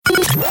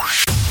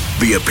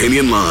The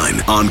Opinion Line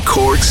on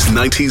Cork's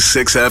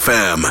 96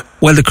 FM.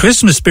 Well, the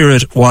Christmas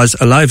spirit was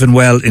alive and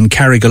well in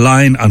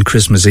Carrigaline on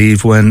Christmas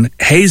Eve when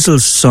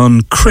Hazel's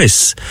son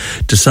Chris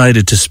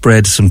decided to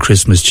spread some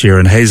Christmas cheer.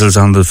 And Hazel's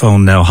on the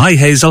phone now. Hi,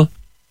 Hazel.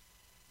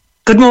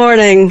 Good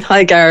morning.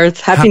 Hi,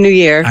 Gareth. Happy New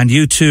Year. And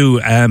you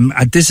too.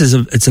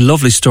 It's a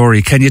lovely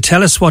story. Can you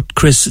tell us what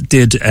Chris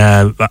did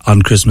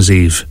on Christmas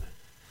Eve?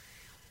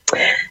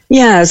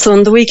 Yeah, so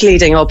in the week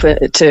leading up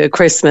to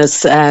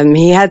Christmas,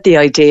 he had the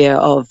idea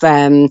of,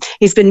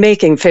 he's been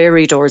making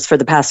fairy doors for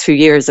the past few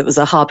years. It was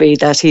a hobby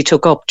that he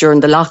took up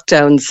during the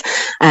lockdowns,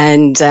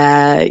 and,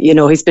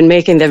 he's been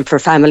making them for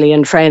family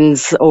and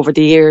friends over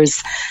the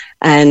years.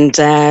 And,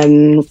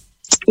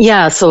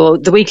 so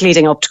the week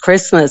leading up to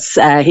Christmas,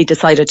 he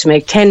decided to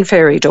make 10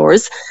 fairy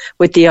doors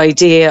with the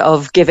idea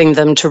of giving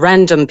them to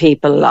random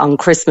people on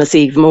Christmas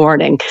Eve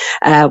morning.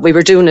 We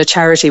were doing a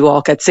charity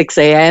walk at 6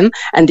 a.m.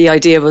 and the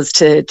idea was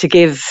to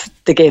give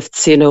the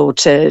gifts,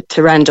 to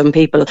random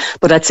people.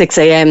 But at 6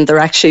 a.m. there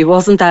actually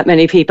wasn't that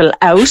many people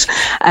out.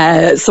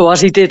 So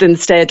what he did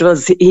instead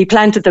was he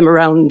planted them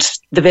around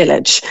the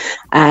village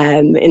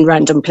in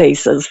random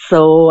places.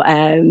 So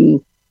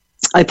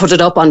I put it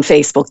up on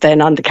Facebook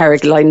then on the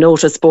Carrigaline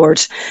notice board,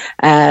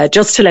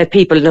 just to let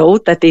people know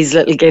that these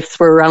little gifts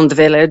were around the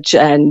village.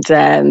 And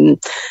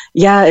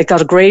it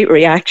got a great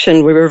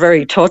reaction. We were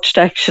very touched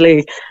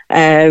actually,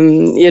 by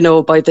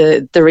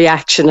the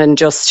reaction, and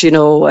just, a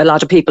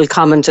lot of people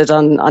commented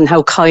on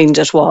how kind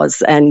it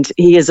was. And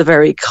he is a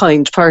very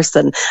kind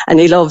person, and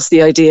he loves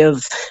the idea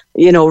of,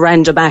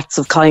 random acts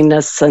of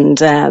kindness.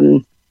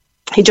 And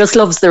he just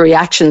loves the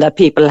reaction that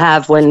people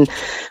have when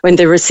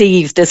they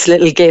receive this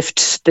little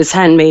gift, this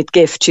handmade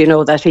gift,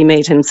 that he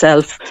made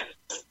himself.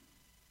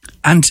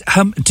 And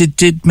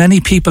did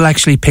many people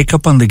actually pick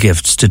up on the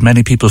gifts? Did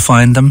many people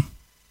find them?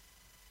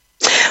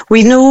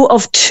 We know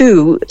of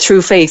 2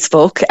 through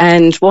Facebook,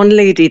 and one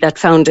lady that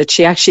found it,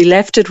 she actually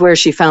left it where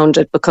she found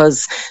it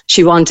because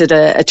she wanted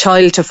a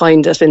child to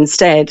find it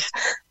instead.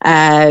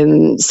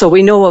 So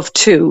we know of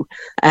 2.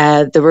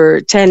 There were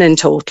 10 in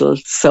total.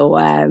 So,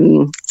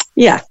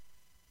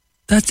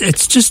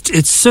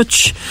 It's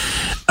such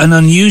an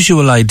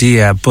unusual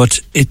idea,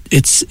 but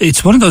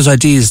it's one of those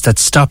ideas that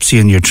stops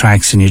you in your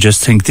tracks and you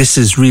just think this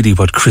is really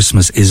what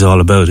Christmas is all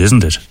about,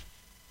 isn't it?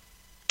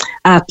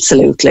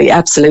 Absolutely.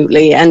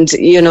 And,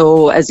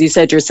 as you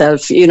said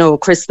yourself,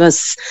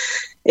 Christmas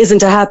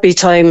isn't a happy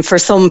time for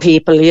some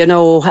people,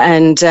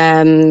 and,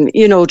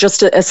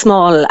 just a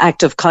small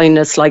act of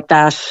kindness like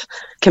that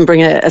can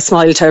bring a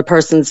smile to a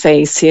person's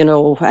face,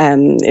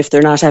 if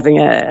they're not having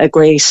a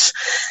great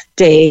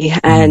day.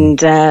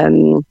 And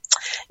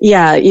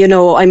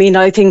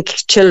I think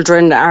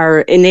children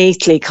are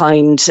innately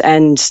kind,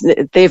 and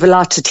they have a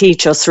lot to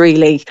teach us,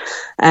 really.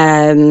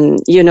 And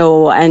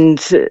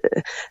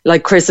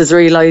like Chris has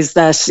realised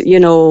that,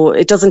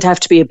 it doesn't have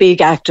to be a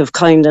big act of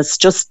kindness,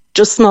 just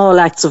small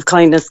acts of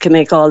kindness can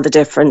make all the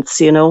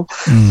difference,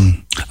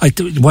 I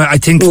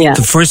think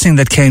the first thing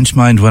that came to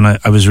mind when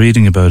I was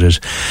reading about it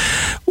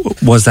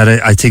was that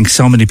I think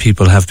so many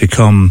people have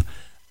become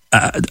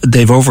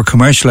they've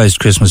over-commercialised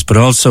Christmas, but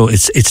also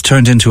it's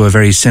turned into a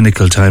very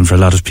cynical time for a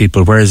lot of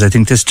people, whereas I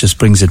think this just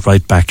brings it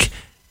right back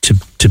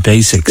to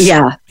basics.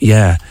 Yeah.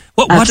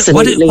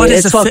 Absolutely. What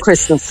is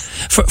Christmas?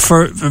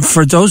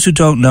 For those who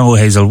don't know,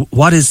 Hazel,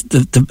 what is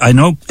the I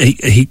know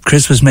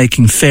Chris was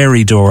making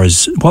fairy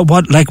doors.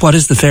 What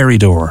is the fairy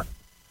door?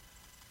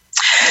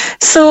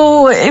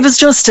 So it was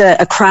just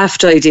a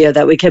craft idea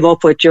that we came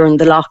up with during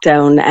the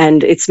lockdown,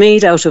 and it's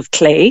made out of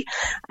clay,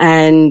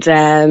 and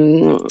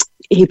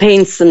he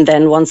paints them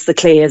then once the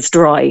clay is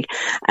dry,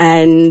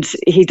 and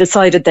he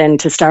decided then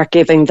to start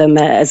giving them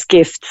as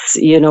gifts,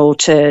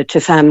 to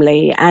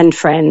family and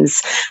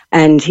friends.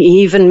 And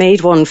he even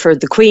made one for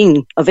the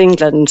Queen of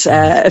England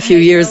a few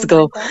years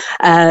ago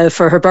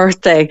for her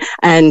birthday,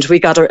 and we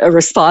got a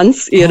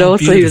response, so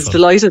he was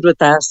delighted with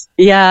that.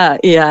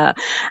 Yeah.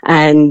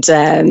 And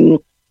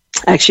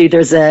actually,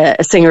 there's a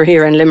singer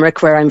here in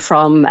Limerick where I'm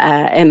from,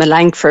 Emma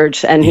Langford,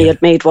 and he had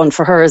made one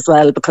for her as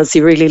well because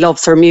he really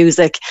loves her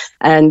music,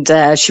 and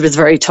she was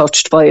very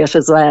touched by it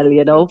as well,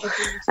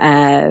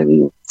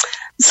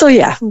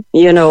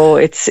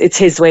 it's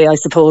his way, I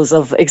suppose,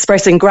 of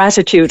expressing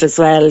gratitude as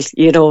well,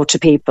 to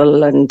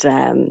people, and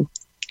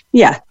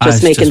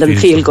just making them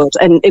feel good,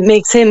 and it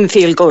makes him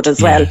feel good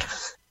as well.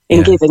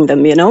 In giving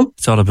them,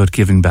 It's all about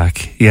giving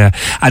back,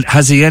 And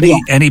has he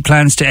any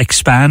plans to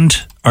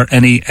expand, or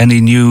any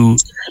new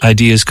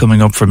ideas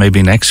coming up for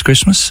maybe next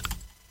Christmas?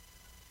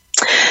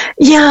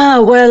 Yeah,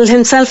 well,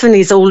 himself and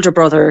his older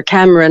brother,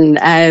 Cameron,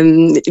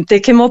 they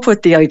came up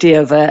with the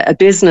idea of a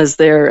business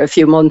there a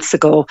few months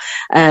ago.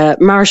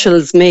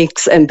 Marshall's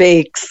Makes and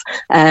Bakes.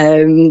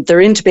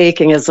 They're into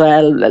baking as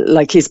well.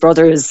 Like his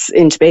brother is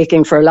into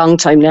baking for a long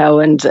time now,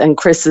 and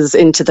Chris is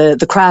into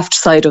the craft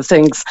side of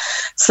things.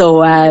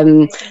 So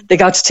they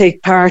got to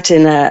take part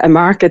in a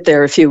market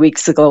there a few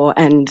weeks ago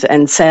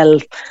and sell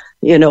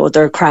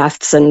their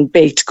crafts and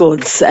baked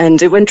goods,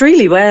 and it went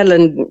really well.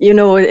 And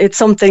it's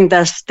something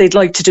that they'd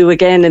like to do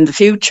again in the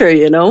future.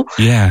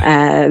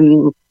 Yeah.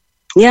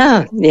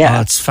 Yeah. Oh,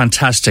 it's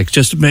fantastic.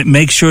 Just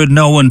make sure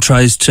no one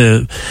tries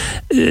to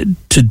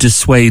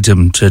dissuade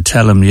him, to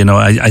tell him,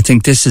 I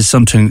think this is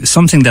something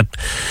that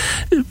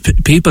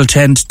people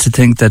tend to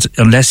think that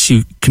unless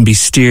you can be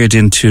steered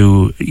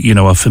into,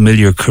 a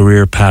familiar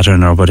career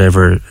pattern or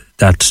whatever,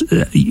 that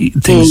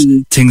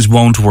things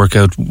won't work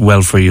out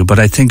well for you. But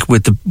I think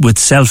with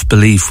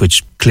self-belief,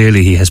 which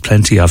clearly he has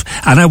plenty of,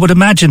 and I would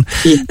imagine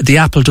the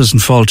apple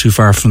doesn't fall too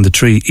far from the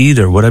tree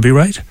either. Would I be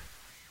right?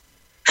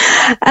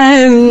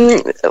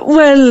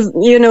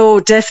 Well,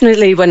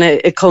 definitely when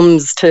it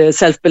comes to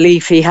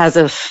self-belief, he has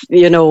it,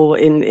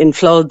 in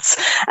floods.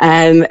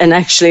 And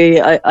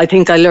actually, I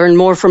think I learn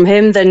more from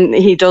him than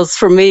he does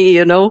from me,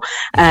 and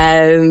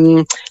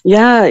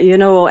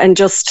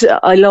just,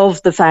 I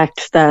love the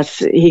fact that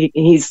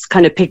he's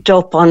kind of picked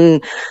up on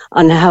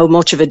how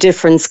much of a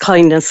difference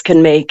kindness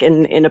can make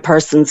in a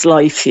person's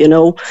life,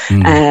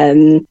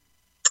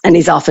 And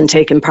he's often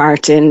taken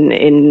part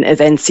in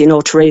events,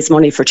 to raise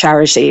money for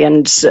charity.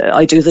 And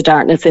I do the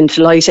Dartmouth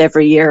Into Light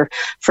every year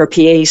for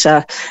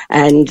Pieta.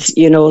 And,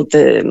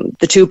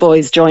 the two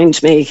boys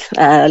joined me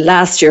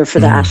last year for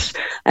that.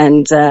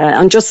 And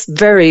I'm just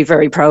very,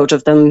 very proud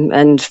of them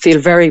and feel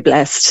very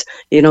blessed,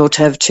 to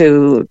have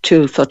two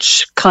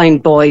such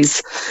kind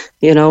boys,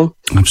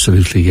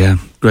 Absolutely, yeah.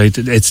 Great.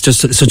 It's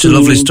just such a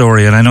lovely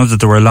story. And I know that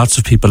there were lots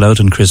of people out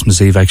on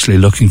Christmas Eve actually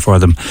looking for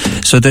them.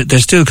 So there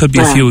still could be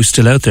a few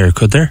still out there,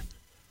 could there?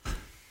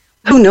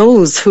 Who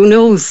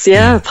knows?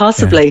 Yeah,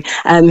 possibly.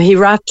 Yeah. He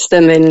wrapped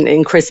them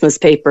in Christmas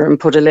paper and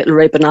put a little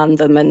ribbon on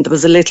them, and there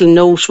was a little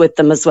note with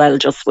them as well,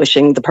 just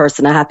wishing the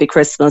person a happy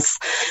Christmas.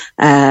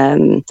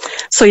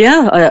 So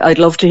yeah, I'd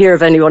love to hear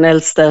of anyone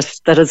else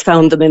that has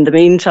found them in the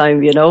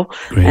meantime,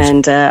 Great.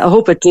 And I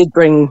hope it did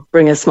bring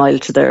a smile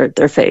to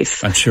their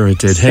face. I'm sure it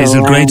did.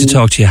 Hazel, great to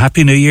talk to you.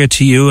 Happy New Year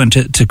to you and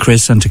to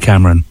Chris and to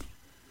Cameron.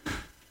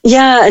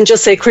 Yeah, and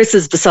just say Chris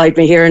is beside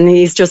me here, and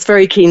he's just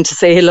very keen to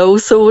say hello.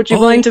 So would you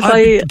mind if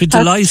I'd be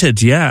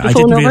delighted, yeah. I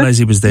didn't realise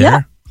he was there.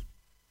 Yeah.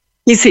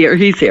 He's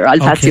here. I'll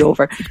pass you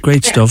over.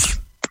 Great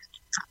stuff.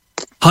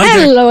 Hi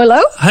hello,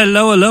 there.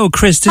 Hello,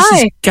 Chris. This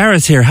is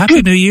Gareth here.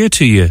 Happy New Year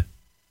to you.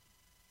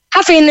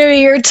 Happy New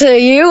Year to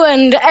you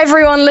and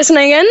everyone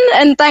listening in,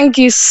 and thank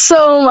you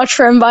so much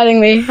for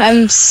inviting me.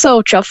 I'm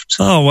so chuffed.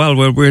 Oh, well,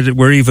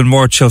 we're even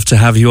more chuffed to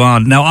have you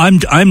on. Now,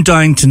 I'm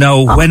dying to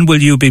know, when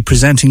will you be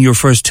presenting your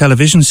first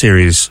television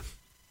series?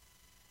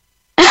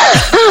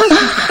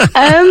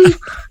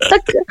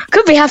 That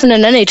could be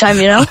happening anytime,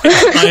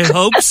 I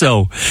hope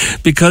so,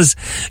 because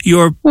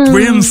you're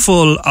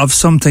brimful of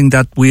something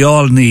that we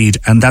all need,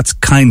 and that's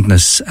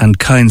kindness and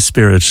kind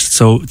spirit.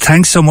 So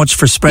thanks so much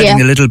for spreading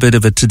a little bit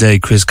of it today,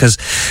 Chris, because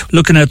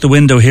looking out the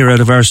window here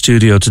out of our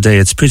studio today,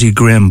 it's pretty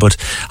grim, but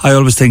I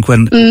always think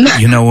when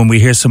we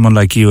hear someone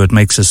like you, it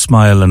makes us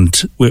smile and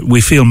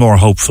we feel more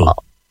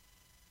hopeful.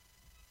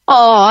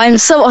 Oh, I'm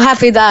so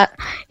happy that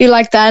you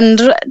like that,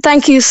 and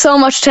thank you so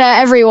much to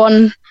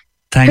everyone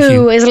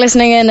who is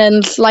listening in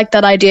and like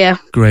that idea.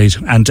 Great,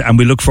 and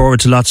we look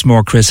forward to lots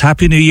more, Chris.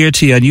 Happy New Year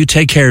to you, and you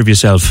take care of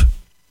yourself.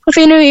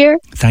 Happy New Year.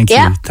 Thank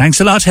you. Thanks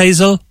a lot,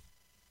 Hazel.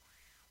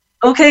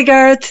 Okay,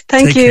 Gareth.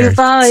 Thank you. Care.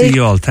 Bye. See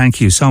you all. Thank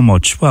you so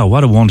much. Wow,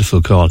 what a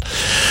wonderful call.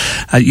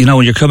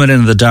 When you're coming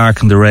in the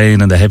dark and the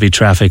rain and the heavy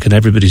traffic, and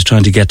everybody's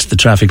trying to get to the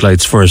traffic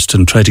lights first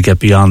and try to get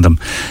beyond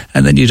them,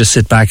 and then you just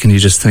sit back and you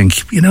just think,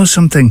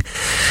 something,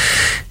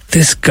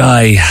 this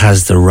guy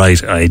has the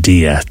right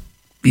idea.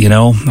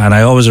 And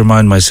I always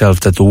remind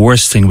myself that the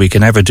worst thing we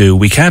can ever do,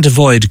 we can't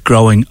avoid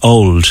growing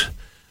old,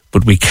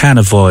 but we can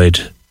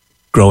avoid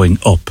growing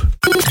up.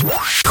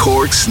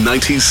 Cork's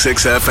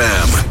 96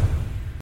 FM.